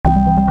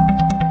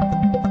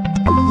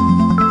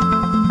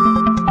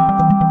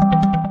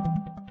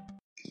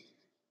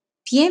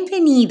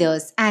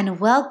Bienvenidos and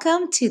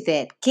welcome to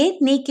the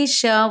Get Naked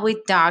Show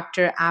with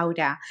Dr.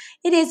 Aura.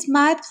 It is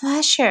my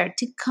pleasure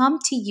to come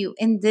to you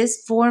in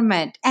this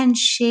format and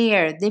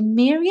share the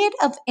myriad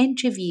of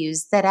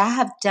interviews that I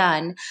have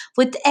done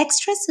with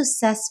extra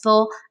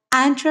successful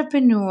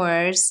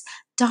entrepreneurs,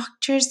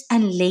 doctors,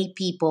 and lay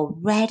people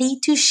ready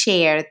to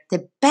share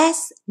the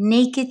best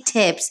naked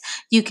tips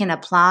you can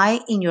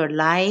apply in your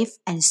life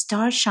and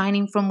start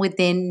shining from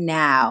within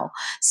now.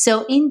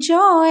 So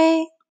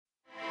enjoy.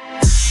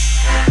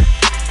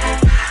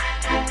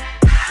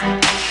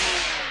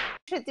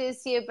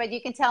 Introduce you, but you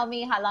can tell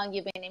me how long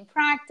you've been in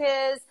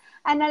practice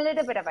and a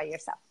little bit about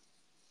yourself.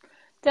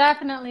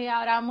 Definitely,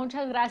 Aura.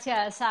 Muchas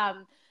gracias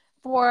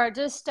for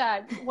just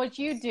what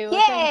you do.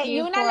 Yeah, Thank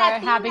you for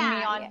having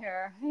me on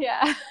here.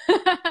 Yeah.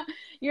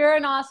 You're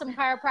an awesome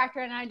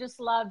chiropractor, and I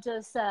just love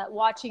just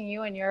watching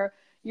you and your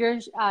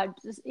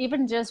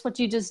just what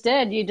you just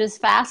did. You just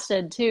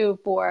fasted too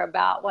for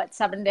about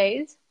 7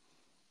 days.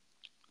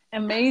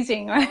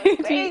 Amazing, right?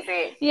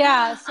 Crazy.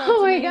 Yeah,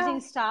 so it's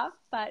amazing stuff.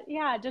 But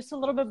yeah, just a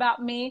little bit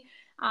about me.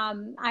 I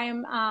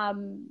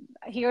am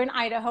here in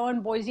Idaho,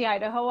 in Boise,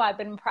 Idaho. I've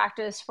been in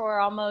practice for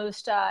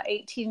almost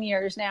 18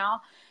 years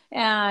now,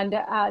 and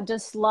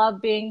just love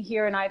being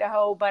here in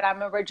Idaho. But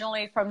I'm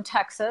originally from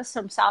Texas,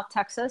 from South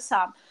Texas.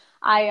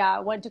 I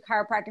went to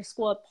chiropractic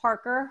school at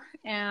Parker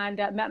and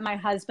met my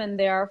husband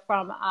there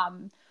from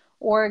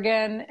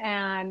Oregon,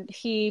 and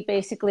he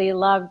basically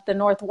loved the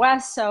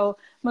Northwest, so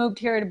moved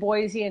here to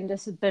Boise and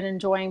just has been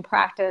enjoying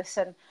practice.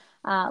 And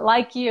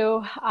like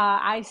you,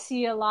 I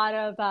see a lot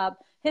of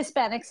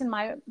Hispanics in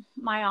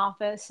my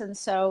office, and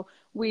so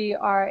we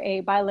are a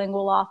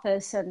bilingual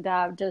office and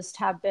just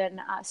have been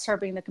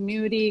serving the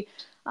community.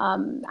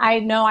 I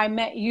know I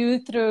met you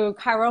through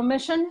Chiro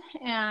Mission,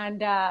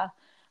 and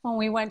when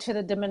we went to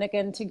the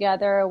Dominican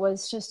together, it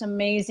was just an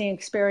amazing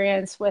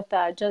experience with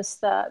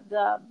just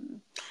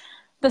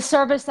the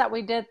service that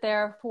we did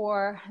there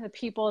for the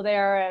people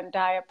there. And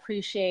I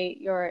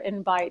appreciate your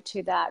invite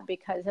to that,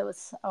 because it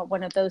was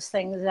one of those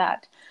things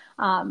that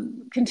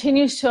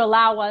continues to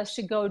allow us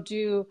to go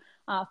do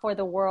for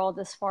the world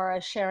as far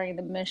as sharing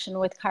the mission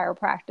with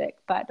chiropractic.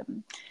 But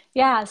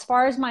yeah, as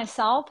far as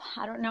myself,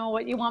 I don't know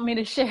what you want me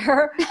to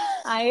share.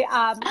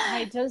 I'm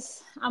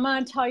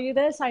going to tell you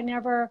this. I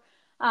never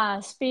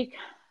speak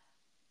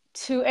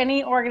to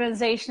any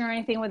organization or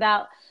anything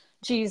without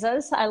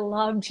Jesus. I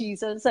love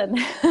Jesus, and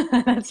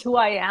that's who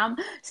I am.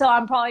 So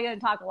I'm probably going to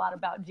talk a lot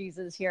about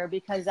Jesus here,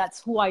 because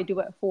that's who I do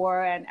it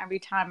for. And every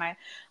time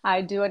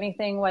I do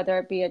anything, whether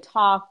it be a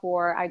talk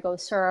or I go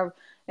serve,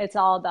 it's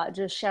all about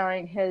just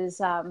sharing his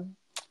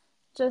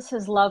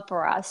love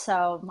for us.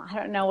 So I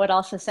don't know what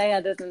else to say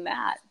other than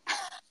that.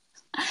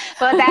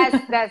 Well,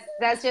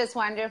 that's just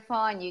wonderful,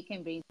 and you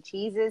can bring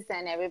Jesus,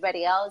 and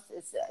everybody else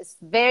is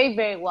very,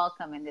 very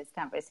welcome in this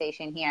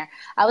conversation here.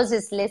 I was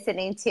just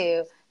listening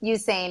to you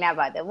saying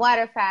about the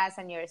water fast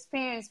and your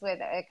experience with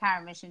a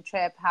Chiro Mission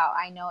trip, how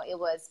I know it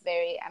was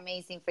very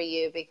amazing for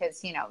you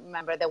because,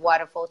 remember the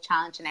waterfall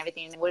challenge and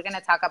everything. We're going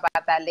to talk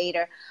about that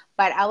later.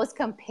 But I was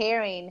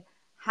comparing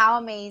how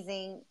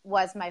amazing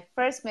was my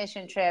first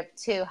mission trip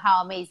to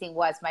how amazing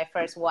was my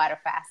first water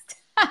fast.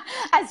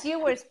 As you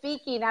were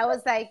speaking, I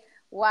was like,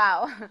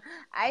 wow,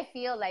 I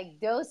feel like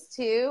those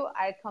two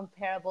are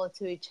comparable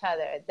to each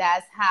other.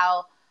 That's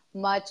how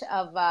much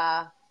of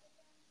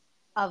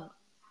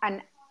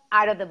an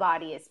out of the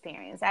body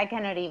experience. I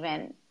cannot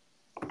even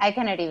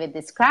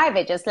describe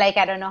it. Just like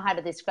I don't know how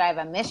to describe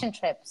a mission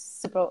trip.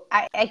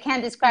 I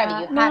can't describe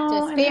it. You have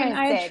to experience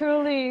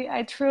it.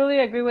 I truly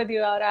agree with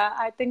you, Aura.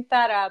 I think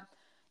that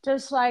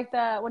just like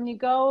when you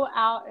go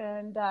out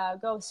and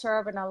go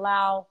serve and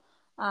allow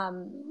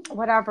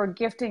whatever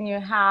gifting you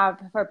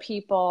have for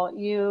people,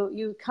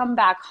 you come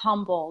back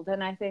humbled.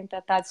 And I think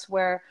that's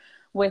where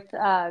with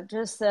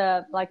just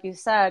like you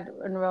said,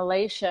 in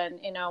relation,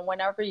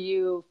 whenever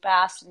you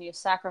fast and you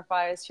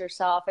sacrifice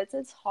yourself,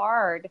 it's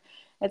hard.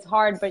 It's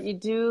hard, but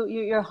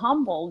you're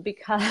humbled,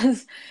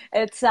 because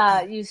it's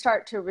you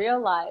start to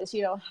realize,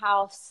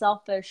 how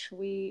selfish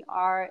we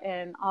are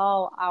in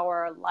all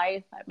our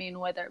life. I mean,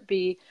 whether it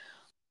be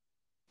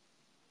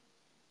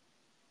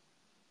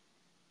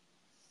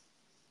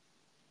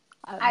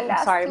I'm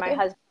sorry, my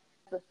husband.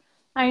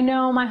 I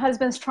know my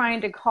husband's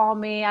trying to call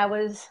me. I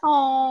was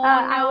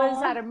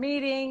at a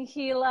meeting.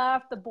 He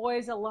left the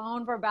boys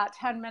alone for about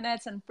 10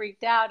 minutes and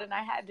freaked out. And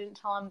I didn't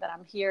tell him that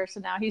I'm here.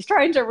 So now he's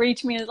trying to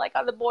reach me and is like,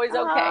 "Are the boys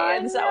okay?"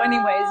 And so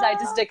anyways, I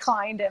just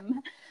declined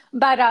him,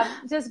 but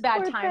just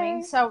bad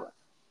timing. So,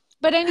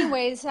 but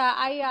anyways,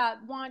 I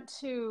want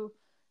to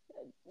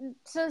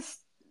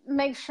just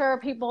make sure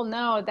people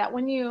know that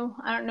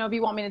I don't know if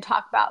you want me to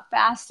talk about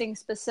fasting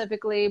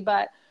specifically,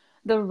 but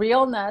the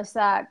realness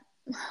that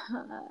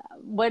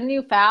when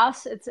you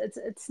fast,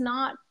 it's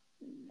not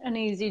an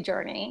easy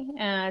journey.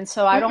 And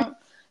so I don't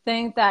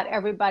think that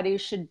everybody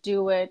should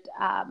do it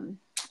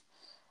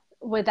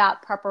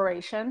without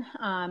preparation.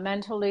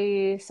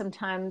 Mentally,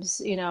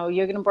 sometimes, you're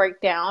going to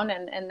break down,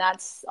 and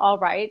that's all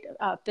right.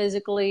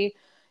 Physically,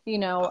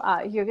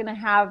 you're going to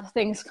have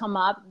things come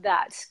up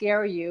that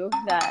scare you,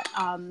 that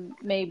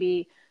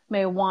maybe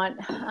may want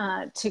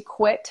to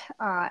quit.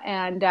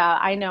 And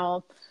I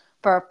know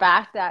for a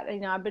fact that,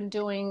 I've been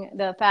doing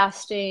the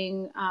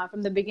fasting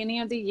from the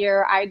beginning of the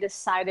year. I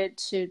decided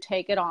to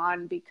take it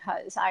on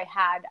because I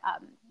had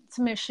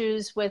some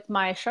issues with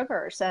my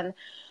sugars, and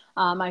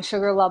my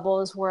sugar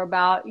levels were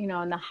about, in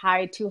the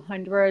high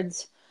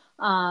 200s.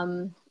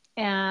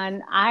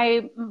 And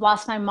I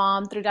lost my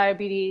mom through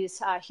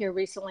diabetes here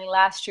recently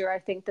last year. I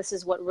think this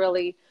is what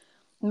really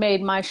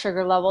made my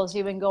sugar levels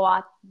even go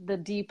out the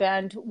deep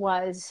end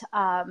was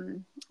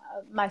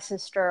my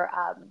sister,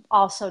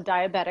 also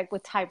diabetic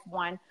with type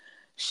 1.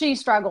 She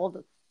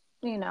struggled,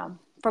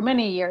 for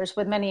many years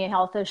with many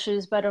health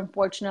issues, but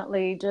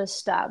unfortunately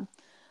just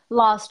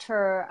lost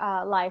her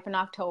life in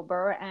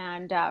October.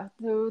 And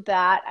through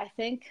that, I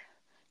think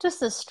just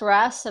the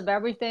stress of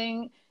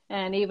everything,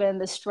 and even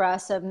the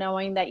stress of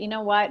knowing that,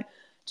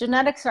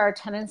 genetics are a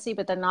tendency,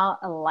 but they're not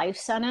a life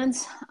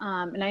sentence.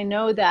 And I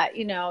know that,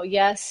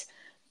 yes,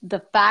 the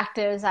fact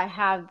is I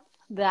have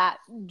that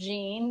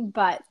gene,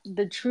 but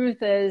the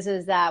truth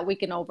is that we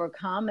can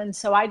overcome. And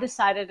so I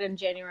decided in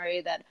January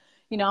that,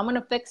 I'm going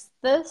to fix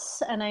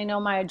this. And I know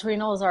my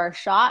adrenals are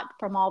shot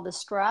from all the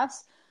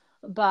stress,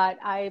 but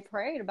I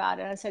prayed about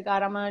it. I said,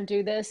 God, I'm going to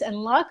do this. And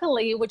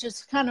luckily, which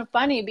is kind of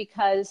funny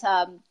because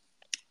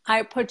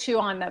I put you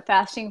on the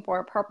Fasting for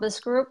a Purpose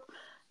group,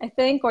 I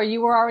think, or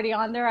you were already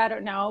on there. I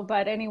don't know.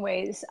 But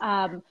anyways.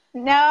 No,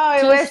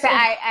 it was,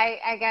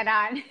 I got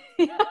on.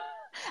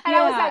 And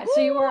I was like,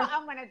 so you were,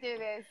 I'm going to do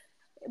this.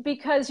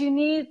 Because you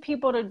need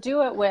people to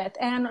do it with.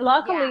 And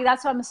luckily,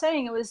 that's what I'm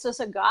saying. It was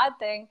just a God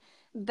thing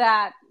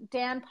that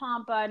Dan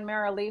Pompa and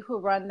Mara Lee, who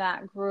run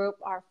that group,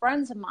 are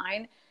friends of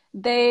mine.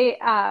 They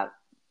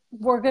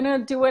we're going to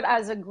do it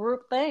as a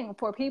group thing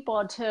for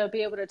people to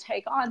be able to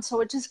take on. So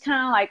it's just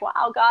kind of like,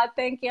 wow, God,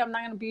 thank you. I'm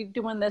not going to be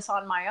doing this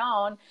on my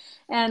own.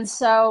 And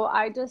so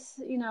I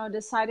just,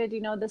 decided,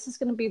 this is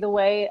going to be the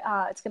way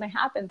it's going to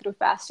happen through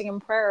fasting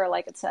and prayer,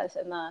 like it says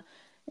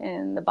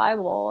in the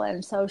Bible.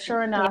 And so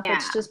sure enough,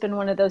 it's just been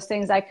one of those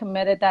things. I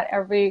committed that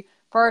every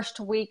first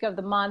week of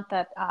the month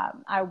that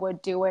I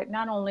would do it,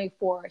 not only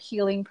for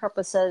healing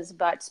purposes,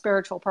 but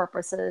spiritual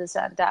purposes.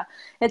 And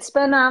it's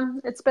been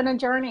a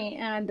journey.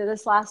 And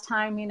this last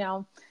time,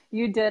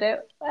 you did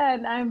it,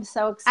 and I'm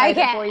so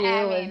excited for you.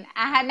 I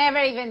had never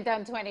even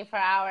done 24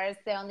 hours.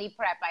 The only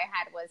prep I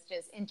had was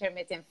just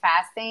intermittent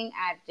fasting.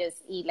 I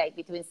just eat like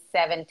between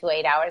 7 to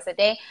 8 hours a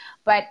day,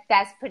 but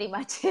that's pretty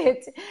much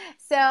it.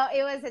 So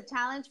it was a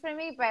challenge for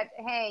me, but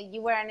hey,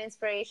 you were an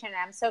inspiration.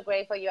 I'm so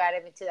grateful you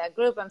added me to that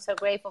group. I'm so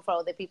grateful for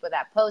all the people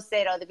that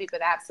posted, all the people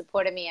that have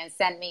supported me and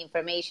sent me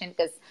information,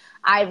 because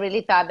I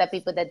really thought that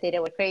people that did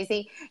it were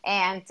crazy.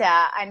 And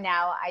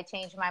now I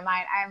changed my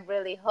mind. I'm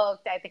really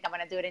hooked. I think I'm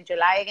going to do it in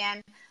July again.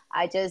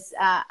 I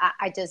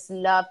just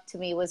love, to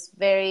me, was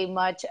very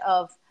much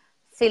of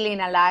feeling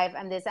alive,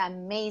 and this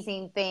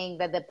amazing thing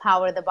that the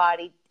power of the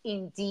body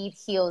indeed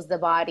heals the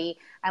body.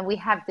 And we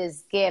have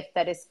this gift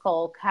that is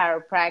called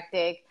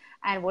chiropractic.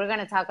 And we're going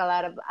to talk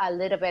a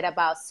little bit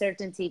about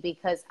certainty,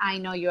 because I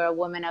know you're a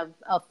woman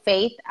of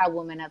faith, a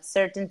woman of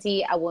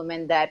certainty, a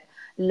woman that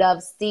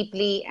loves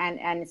deeply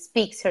and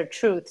speaks her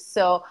truth.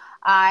 So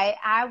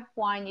I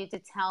want you to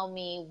tell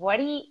me, why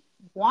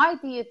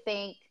do you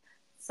think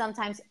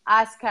sometimes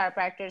us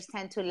chiropractors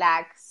tend to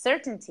lack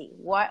certainty?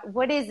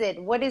 What is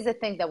it? What is the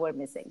thing that we're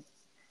missing?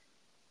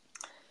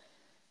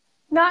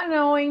 Not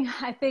knowing.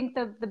 I think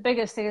the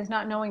biggest thing is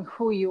not knowing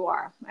who you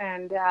are.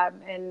 And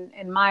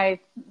in my,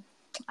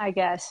 I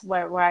guess,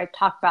 where I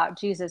talk about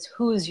Jesus,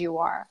 whose you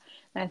are.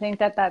 And I think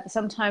that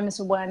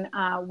sometimes when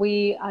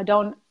we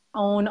don't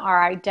own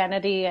our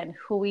identity and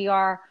who we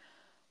are,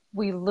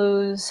 we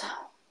lose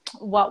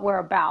what we're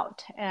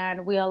about,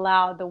 and we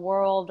allow the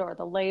world or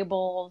the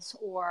labels,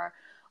 or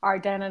our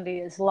identity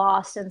is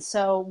lost. And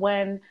so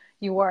when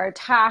you are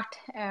attacked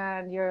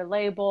and you're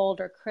labeled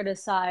or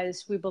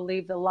criticized, we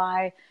believe the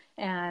lie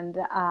and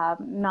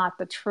not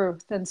the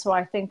truth. And so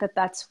I think that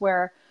that's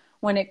where,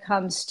 when it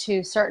comes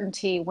to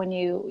certainty, when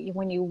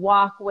you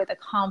walk with a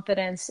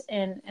confidence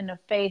in a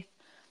faith,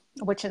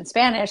 which in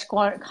Spanish,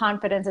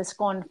 confidence is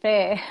con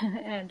fe,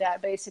 and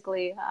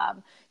basically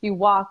you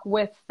walk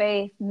with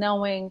faith,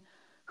 knowing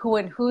who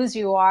and whose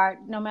you are,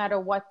 no matter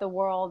what the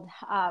world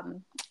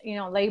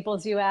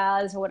labels you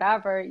as,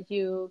 whatever.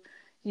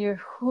 You're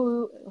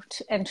who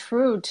and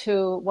true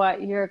to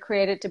what you're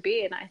created to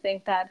be. And I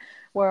think that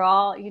we're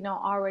all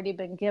already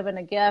been given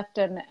a gift,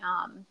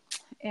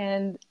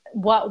 and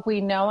what we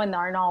know and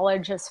our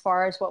knowledge as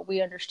far as what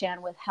we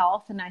understand with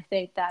health. And I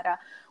think that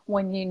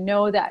when you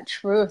know that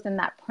truth and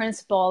that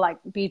principle, like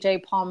B.J.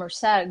 Palmer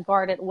said,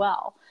 guard it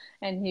well,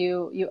 and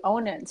you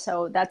own it.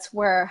 So that's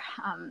where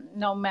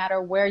no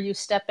matter where you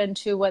step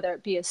into, whether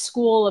it be a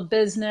school, a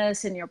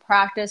business, in your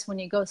practice, when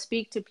you go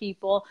speak to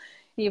people,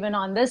 even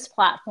on this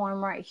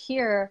platform right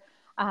here,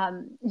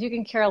 you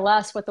can care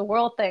less what the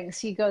world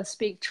thinks. You go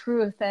speak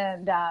truth,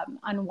 and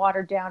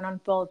unwatered down,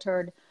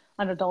 unfiltered,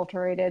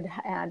 unadulterated,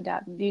 and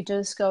you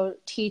just go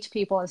teach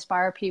people,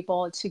 inspire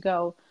people to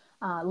go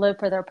live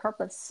for their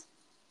purpose.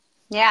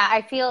 Yeah,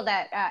 I feel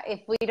that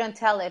if we don't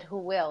tell it, who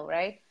will,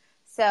 right?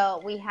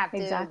 So we have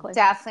to Exactly.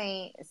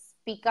 definitely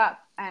speak up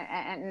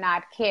and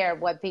not care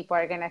what people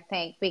are going to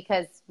think,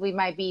 because we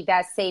might be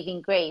that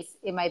saving grace.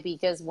 It might be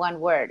just one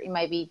word. It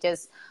might be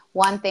just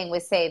one thing we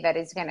say that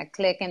is going to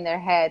click in their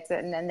heads,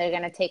 and then they're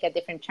going to take a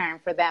different turn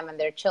for them and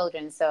their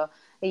children. So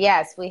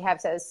yes, we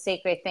have a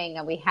sacred thing,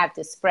 and we have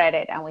to spread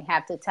it, and we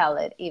have to tell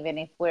it, even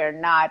if we're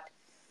not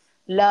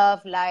love,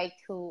 like,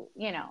 who,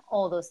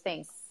 all those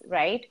things,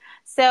 right?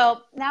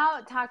 So now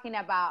talking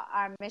about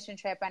our mission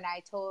trip, and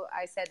I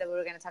said that we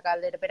were going to talk a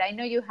little bit. I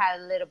know you had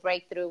a little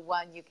breakthrough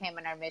when you came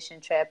on our mission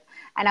trip,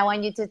 and I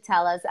want you to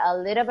tell us a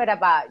little bit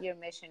about your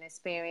mission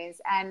experience.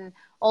 And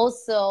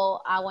also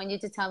I want you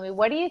to tell me,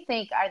 what do you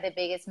think are the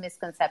biggest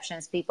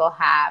misconceptions people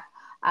have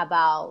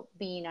about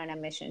being on a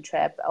mission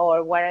trip,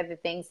 or what are the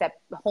things that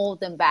hold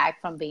them back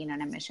from being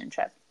on a mission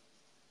trip?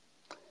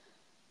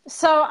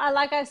 So,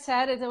 like I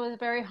said, it was a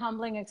very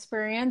humbling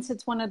experience.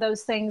 It's one of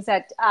those things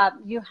that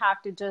you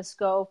have to just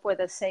go for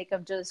the sake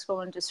of just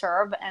going to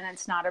serve. And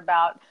it's not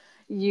about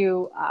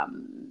you,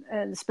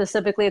 and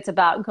specifically, it's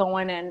about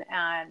going and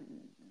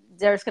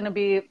there's going to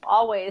be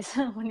always,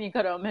 when you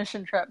go to a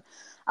mission trip,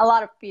 a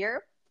lot of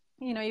fear.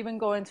 Even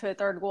going to a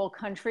third world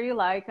country,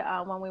 like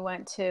when we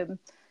went to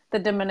the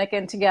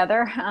Dominican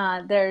together,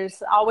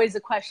 there's always the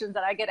questions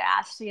that I get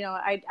asked.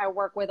 I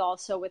work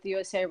also with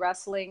USA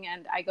Wrestling,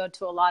 and I go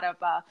to a lot of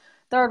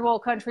third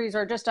world countries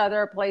or just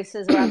other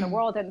places around the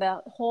world. And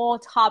the whole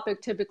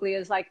topic typically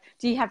is like,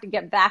 do you have to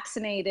get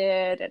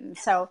vaccinated? And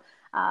so,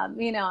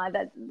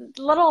 that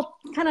little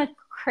kind of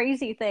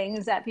crazy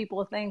things that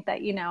people think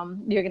that, you're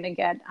going to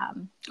get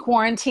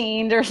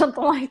quarantined or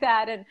something like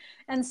that.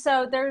 And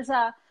so there's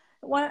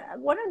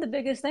one of the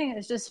biggest things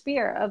is just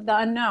fear of the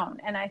unknown.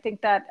 And I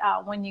think that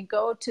when you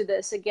go to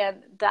this,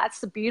 again, that's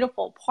the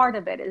beautiful part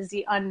of it, is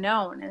the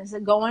unknown. Is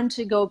it going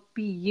to go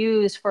be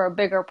used for a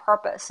bigger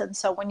purpose? And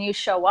so when you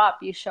show up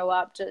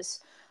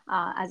just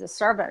as a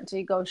servant.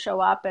 You go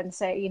show up and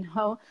say,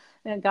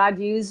 God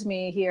used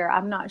me here.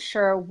 I'm not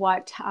sure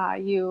what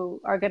you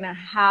are going to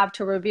have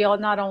to reveal,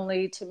 not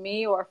only to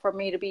me or for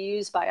me to be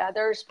used by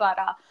others, but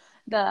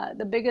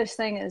the biggest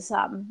thing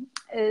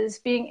is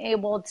being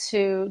able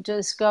to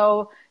just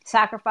go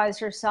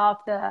sacrifice yourself.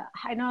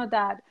 I know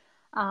that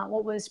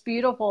what was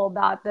beautiful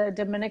about the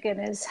Dominican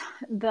is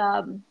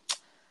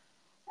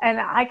and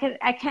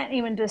I can't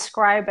even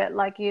describe it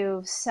like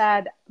you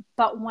said,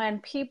 but when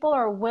people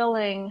are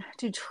willing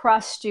to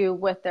trust you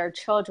with their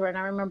children.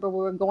 I remember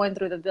we were going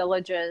through the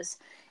villages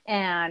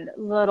and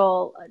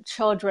little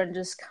children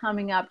just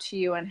coming up to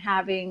you and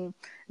having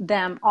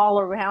them all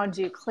around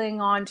you, cling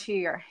on to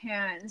your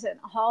hands, and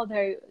all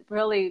they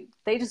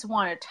just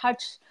want to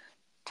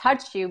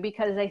touch you,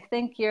 because they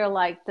think you're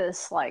like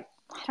this, like,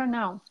 I don't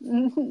know.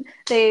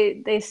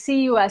 They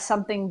see you as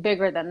something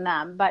bigger than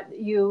them, but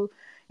you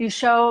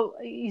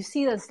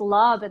see this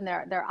love in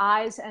their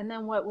eyes. And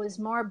then what was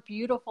more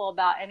beautiful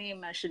about any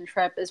mission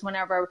trip is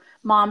whenever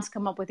moms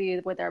come up with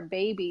you with their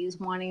babies,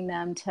 wanting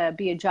them to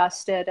be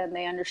adjusted, and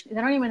they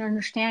don't even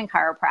understand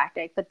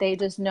chiropractic, but they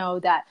just know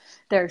that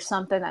there's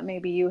something that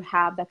maybe you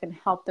have that can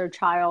help their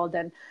child.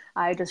 And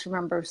I just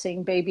remember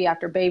seeing baby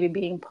after baby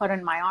being put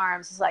in my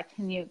arms. It's like,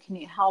 can you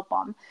help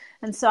them?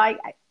 And so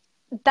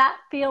that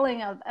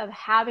feeling of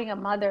having a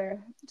mother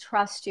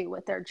trust you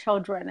with their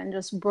children and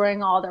just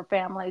bring all their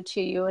family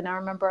to you. And I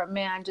remember a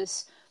man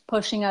just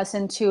pushing us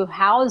into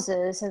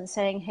houses and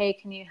saying, hey,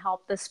 can you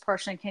help this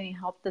person? Can you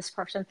help this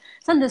person?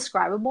 It's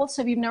indescribable.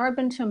 So if you've never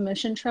been to a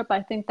mission trip,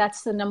 I think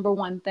that's the number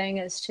one thing,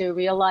 is to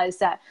realize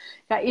that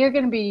you're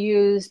going to be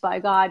used by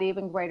God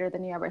even greater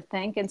than you ever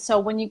think. And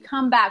so when you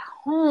come back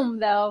home,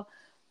 though,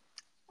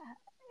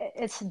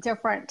 it's a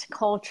different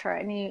culture,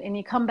 and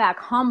you come back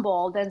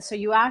humbled. And so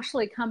you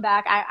actually come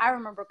back. I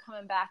remember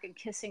coming back and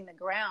kissing the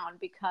ground,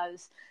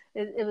 because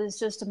it was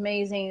just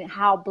amazing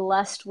how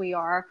blessed we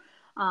are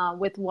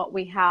with what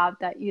we have,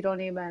 that you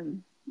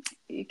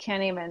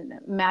can't even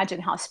imagine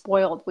how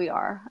spoiled we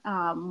are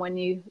when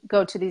you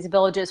go to these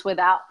villages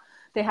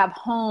they have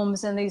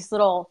homes and these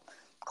little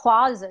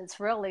closets.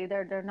 Really,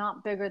 they're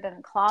not bigger than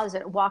a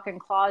closet, walk-in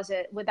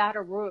closet, without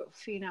a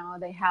roof.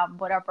 They have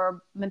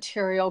whatever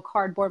material,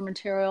 cardboard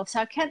material.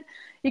 So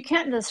you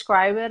can't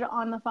describe it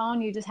on the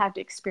phone. You just have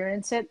to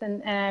experience it.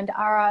 And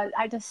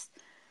I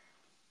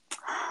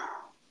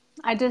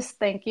just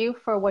thank you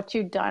for what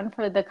you've done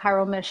for the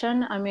Cairo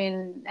mission. I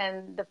mean,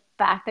 and the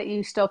fact that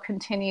you still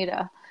continue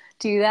to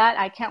do that.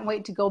 I can't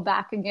wait to go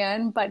back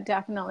again, but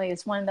definitely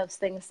it's one of those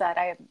things that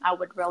I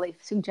would really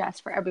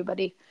suggest for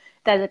everybody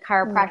that's a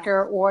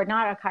chiropractor or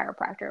not a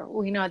chiropractor.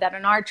 We know that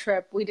on our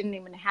trip, we didn't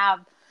even have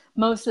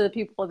most of the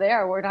people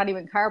there were not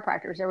even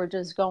chiropractors. They were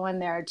just going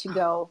there to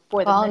go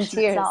for the mission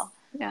itself.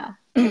 Yeah,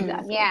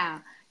 exactly. Yeah.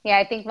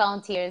 I think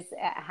volunteers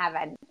have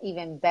an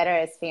even better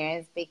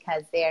experience,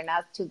 because they are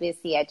not too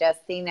busy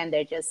adjusting, and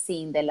they're just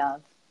seeing the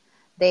love.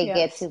 They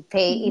get to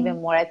pay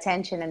even more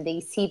attention, and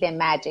they see the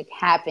magic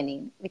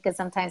happening, because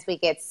sometimes we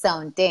get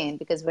zoned in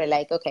because we're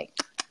like, okay,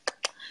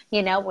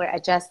 we're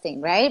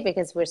adjusting, right?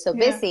 Because we're so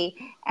Yeah. busy,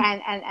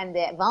 and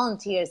the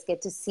volunteers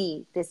get to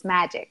see this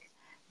magic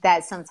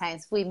that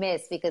sometimes we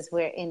miss because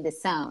we're in the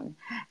zone.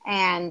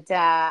 And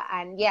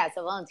yeah,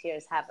 so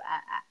volunteers have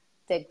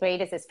the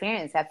greatest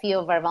experience. A few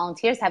of our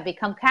volunteers have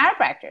become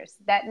chiropractors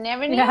that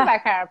never knew Yeah,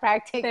 about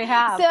chiropractic. they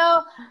have.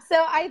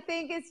 So I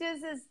think it's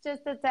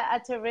just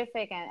a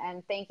terrific,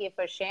 and thank you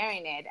for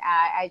sharing it.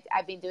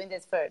 I've been doing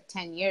this for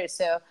 10 years,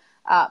 so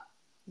I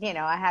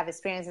have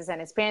experiences,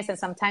 and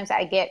sometimes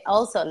I get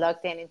also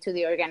locked into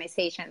the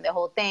organization, the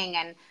whole thing,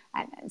 and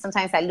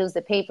sometimes I lose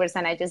the papers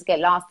and I just get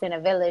lost in a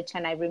village,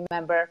 and I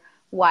remember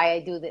why I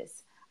do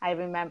this. I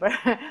remember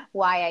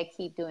why I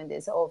keep doing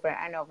this over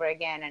and over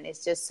again, and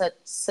it's just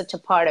such a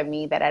part of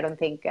me that I don't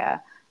think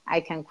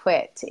I can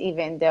quit,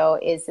 even though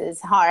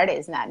it's hard.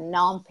 It's not a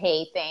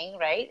non-pay thing,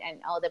 right?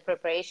 And all the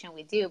preparation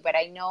we do, but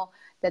I know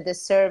that the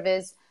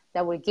service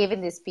that we're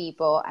giving these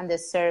people, and the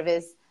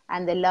service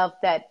and the love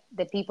that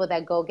the people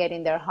that go get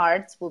in their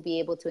hearts, will be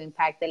able to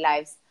impact the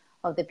lives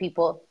of the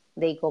people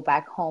they go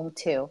back home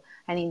to.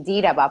 And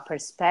indeed, about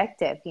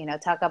perspective,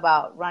 talk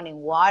about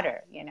running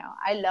water.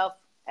 I love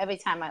every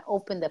time I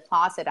open the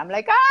faucet, I'm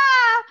like,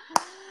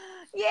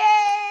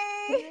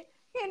 yay!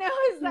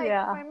 It's like,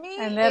 Yeah. for me,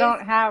 And they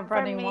don't have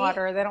running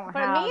water. They don't for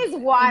me, have it's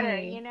water,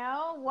 any.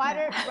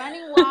 water, Yeah.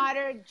 running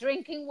water,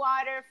 drinking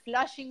water,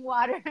 flushing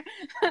water.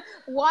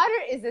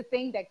 Water is the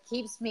thing that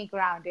keeps me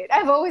grounded.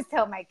 I've always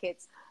tell my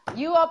kids,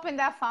 you open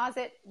that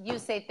faucet, you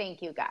say,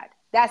 thank you, God.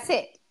 That's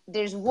it.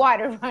 There's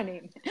water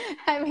running.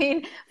 I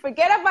mean,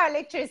 forget about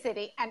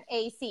electricity and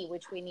AC,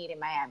 which we need in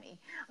Miami,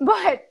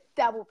 but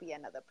that will be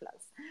another plus.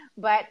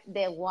 But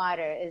the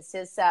water is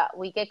just,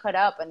 we get caught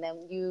up, and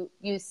then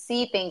you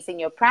see things in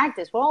your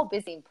practice. We're all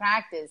busy in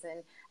practice,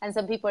 and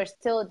some people are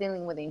still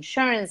dealing with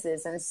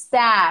insurances and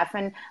staff,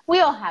 and we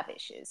all have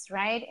issues,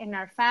 right? In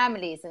our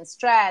families, and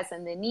stress,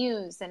 and the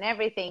news, and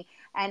everything.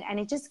 And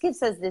it just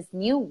gives us this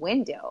new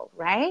window,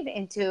 right?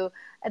 Into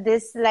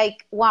this,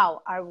 like,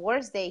 wow, our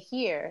worst day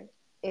here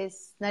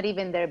is not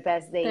even their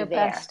best day Their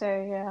there. best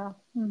day, yeah.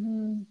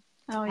 Mm-hmm.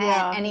 Oh, And,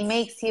 yeah. and it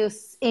makes you,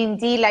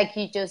 indeed, like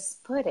you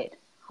just put it,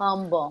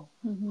 humble,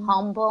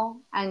 humble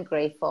and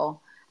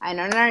grateful, and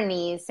on our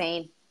knees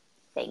saying,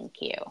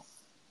 thank you.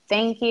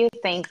 Thank you,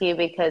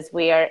 because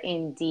we are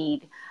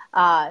indeed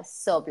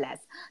so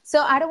blessed.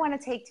 So I don't want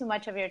to take too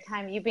much of your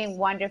time. You've been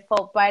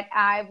wonderful, but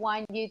I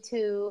want you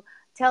to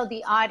tell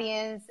the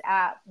audience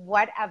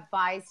what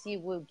advice you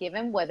would give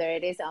them, whether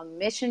it is on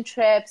mission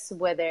trips,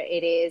 whether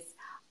it is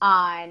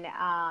on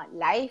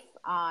life,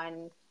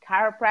 on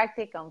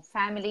chiropractic, on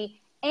family,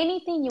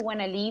 anything you want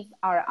to leave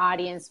our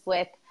audience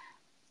with.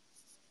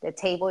 The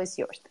table is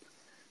yours.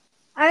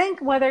 I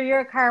think whether you're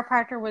a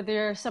chiropractor, whether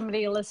you're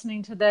somebody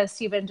listening to this,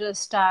 even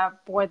just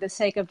for the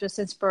sake of just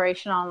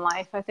inspiration on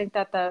life, I think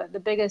that the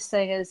biggest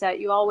thing is that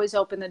you always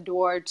open the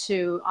door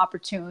to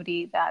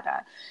opportunity,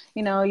 that,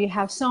 you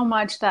have so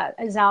much that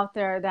is out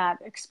there, that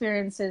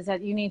experiences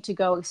that you need to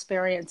go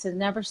experience, and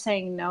never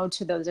saying no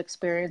to those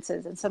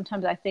experiences. And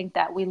sometimes I think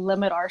that we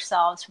limit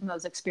ourselves from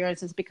those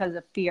experiences because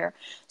of fear.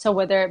 So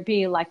whether it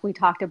be, like we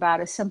talked about,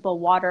 a simple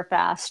water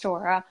fast,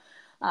 or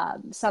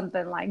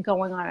something like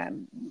going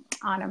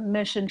on a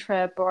mission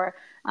trip, or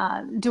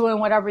doing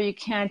whatever you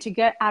can to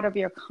get out of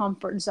your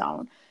comfort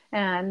zone.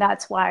 And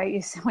that's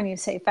why when you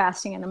say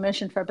fasting and a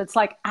mission trip, it's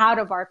like out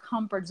of our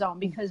comfort zone,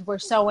 because we're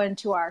so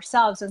into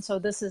ourselves. And so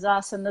this is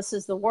us and this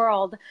is the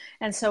world.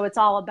 And so it's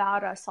all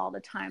about us all the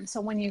time.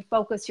 So when you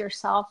focus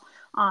yourself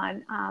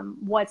on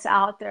what's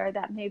out there,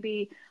 that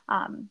maybe,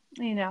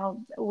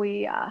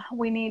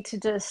 we need to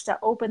just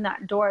open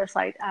that door. It's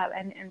like,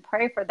 and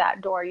pray for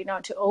that door,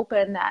 to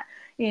open that,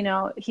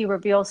 he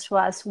reveals to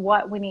us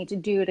what we need to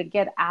do to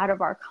get out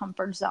of our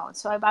comfort zone.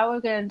 So if I were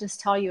going to just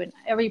tell you, in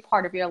every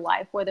part of your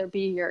life, whether it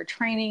be your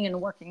training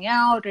and working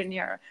out and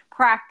your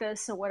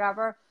practice or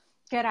whatever,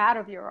 get out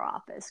of your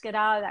office, get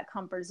out of that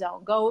comfort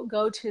zone,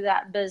 go to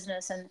that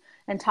business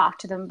and talk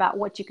to them about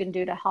what you can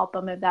do to help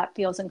them. If that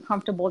feels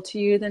uncomfortable to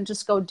you, then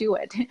just go do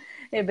it.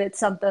 If it's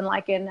something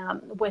like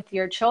with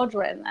your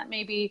children, that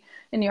maybe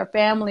in your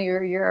family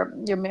or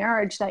your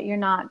marriage, that you're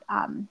not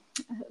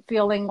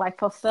feeling like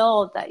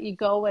fulfilled, that you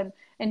go and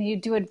you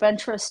do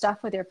adventurous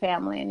stuff with your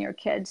family and your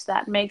kids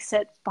that makes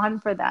it fun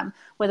for them,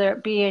 whether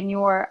it be in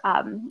your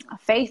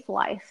faith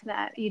life,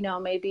 that,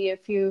 maybe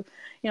if you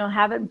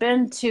haven't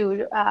been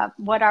to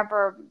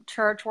whatever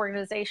church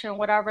organization,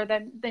 whatever,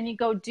 then you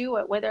go do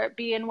it, whether it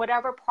be in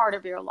whatever part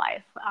of your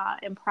life,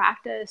 in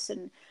practice,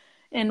 and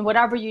in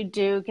whatever you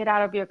do, get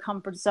out of your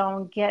comfort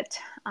zone, get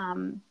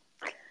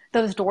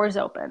those doors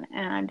open,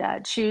 and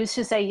choose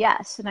to say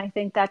yes. And I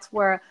think that's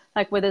where,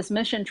 like with this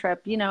mission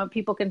trip,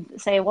 people can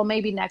say, well,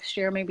 maybe next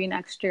year.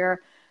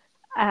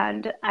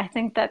 And I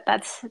think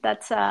that's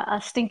a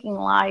stinking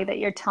lie that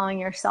you're telling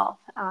yourself.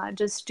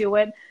 Just do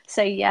it,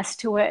 say yes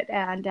to it,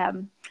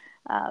 and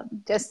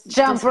just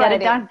jump right get it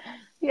in. done.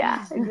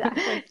 Yeah,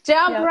 exactly.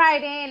 Jump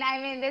right in.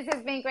 I mean, this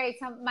has been great.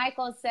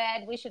 Michael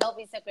said we should all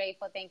be so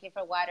grateful. Thank you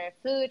for water,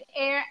 food,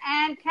 air,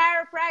 and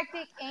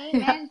chiropractic.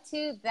 Amen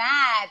to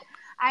that.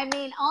 I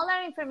mean, all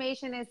our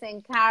information is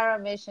in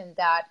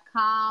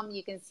caramission.com.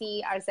 You can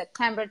see our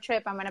September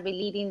trip. I'm going to be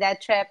leading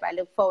that trip. I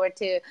look forward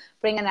to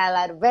bringing a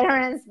lot of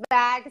veterans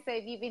back. So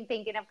if you've been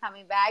thinking of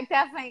coming back,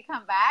 definitely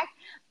come back.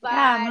 But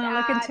Yeah, I'm gonna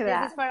look into this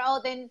that. is for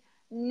all the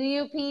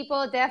new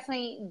people.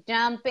 Definitely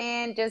jump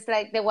in, just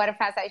like the water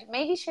fast. I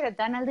maybe should have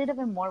done a little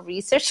bit more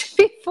research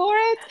before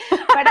it,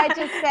 but I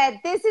just said,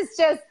 But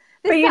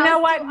this you know sounds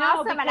too what? No,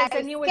 awesome. And because I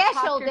then you would talk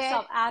scheduled it.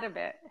 yourself out of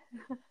it.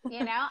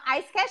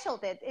 I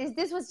scheduled it.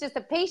 This was just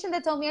a patient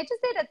that told me I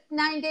just did a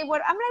 9-day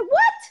water. I'm like,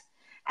 what?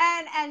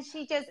 And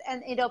she just,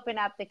 and it opened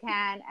up the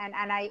can, and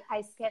I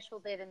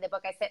scheduled it in the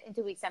book. I said, in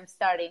 2 weeks I'm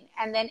starting.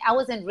 And then I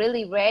wasn't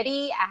really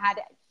ready. I had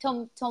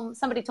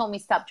somebody told me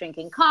stop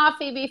drinking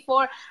coffee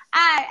before.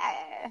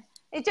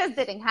 It just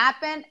didn't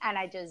happen, and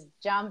I just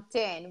jumped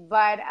in.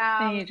 But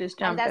And you just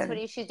and jump that's what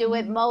in. you should do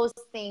with most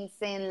things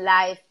in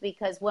life,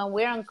 because when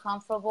we're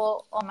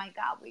uncomfortable, oh my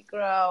God, we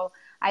grow.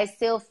 I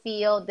still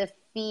feel the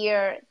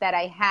fear that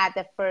I had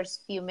the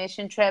first few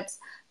mission trips,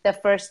 the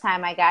first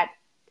time I got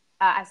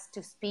asked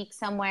to speak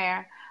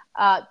somewhere,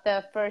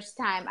 the first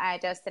time I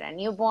adjusted a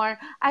newborn.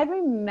 I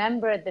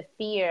remember the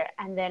fear,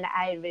 and then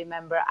I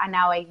remember, and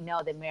now I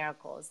know the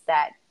miracles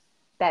that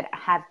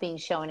have been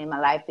shown in my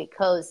life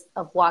because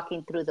of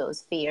walking through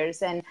those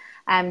fears. And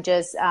I'm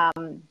just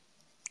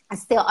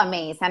still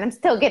amazed, and I'm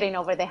still getting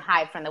over the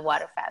high from the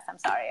water fast. I'm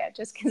sorry, I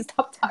just can't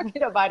stop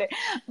talking about it.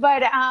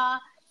 But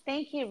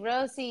thank you,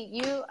 Rosie.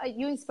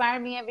 You inspire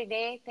me every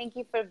day. Thank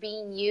you for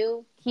being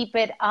you. Keep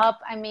it up.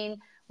 I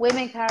mean,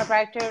 women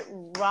chiropractor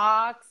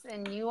rocks,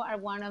 and you are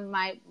one of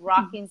my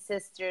rocking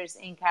sisters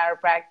in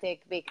chiropractic,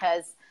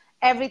 because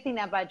everything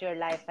about your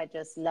life I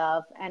just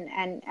love. And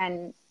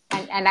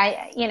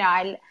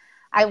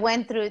I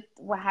went through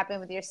what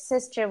happened with your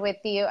sister with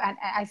you, and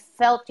I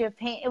felt your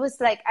pain. It was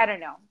like, I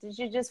don't know,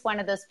 you're just one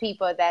of those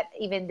people that,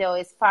 even though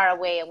it's far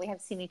away and we have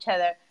seen each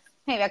other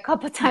maybe a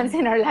couple times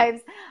in our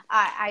lives,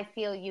 I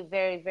feel you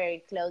very,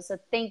 very close. So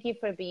thank you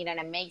for being an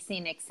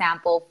amazing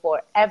example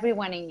for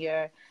everyone in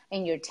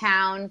your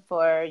town,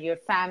 for your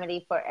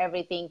family, for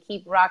everything.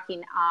 Keep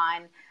rocking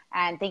on.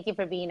 And thank you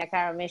for being a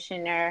Cairo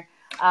Missioner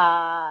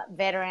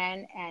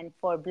veteran, and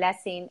for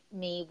blessing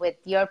me with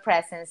your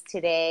presence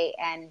today,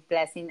 and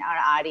blessing our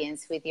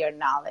audience with your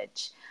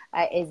knowledge.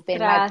 It's been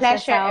my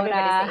Gracias, pleasure.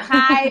 Everybody say Aura.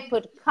 hi,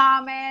 put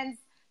comments,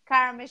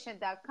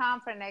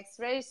 caramission.com for next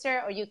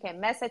register, or you can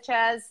message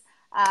us.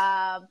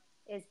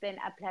 It's been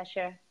a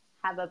pleasure.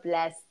 Have a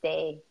blessed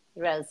day,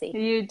 Rosie.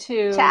 You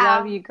too. Love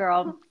Ciao. you,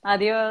 girl.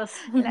 Adios.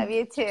 Love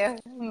you too.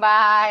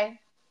 Bye.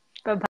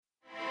 Bye-bye.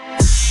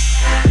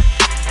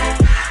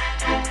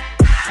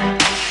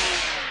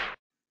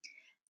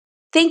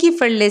 Thank you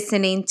for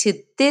listening to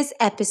this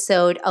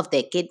episode of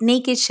the Get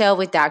Naked Show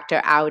with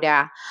Dr.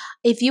 Auda.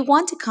 If you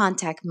want to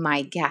contact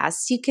my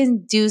guests, you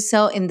can do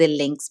so in the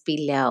links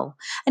below.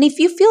 And if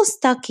you feel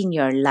stuck in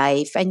your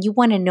life and you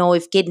want to know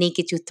if Get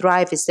Naked to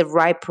Thrive is the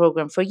right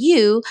program for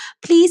you,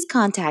 please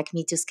contact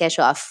me to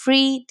schedule a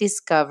free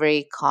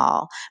discovery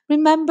call.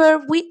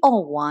 Remember, we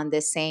all want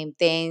the same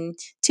thing: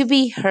 to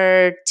be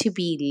heard, to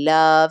be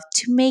loved,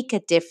 to make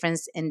a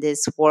difference in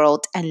this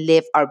world and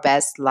live our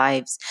best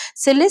lives.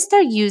 So let's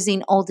start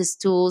using all these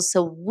tools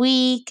so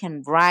we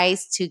can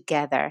rise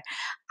together.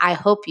 I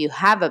hope you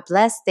have a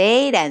blessed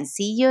day and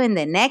see you in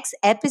the next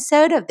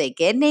episode of the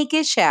Get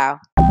Naked Show.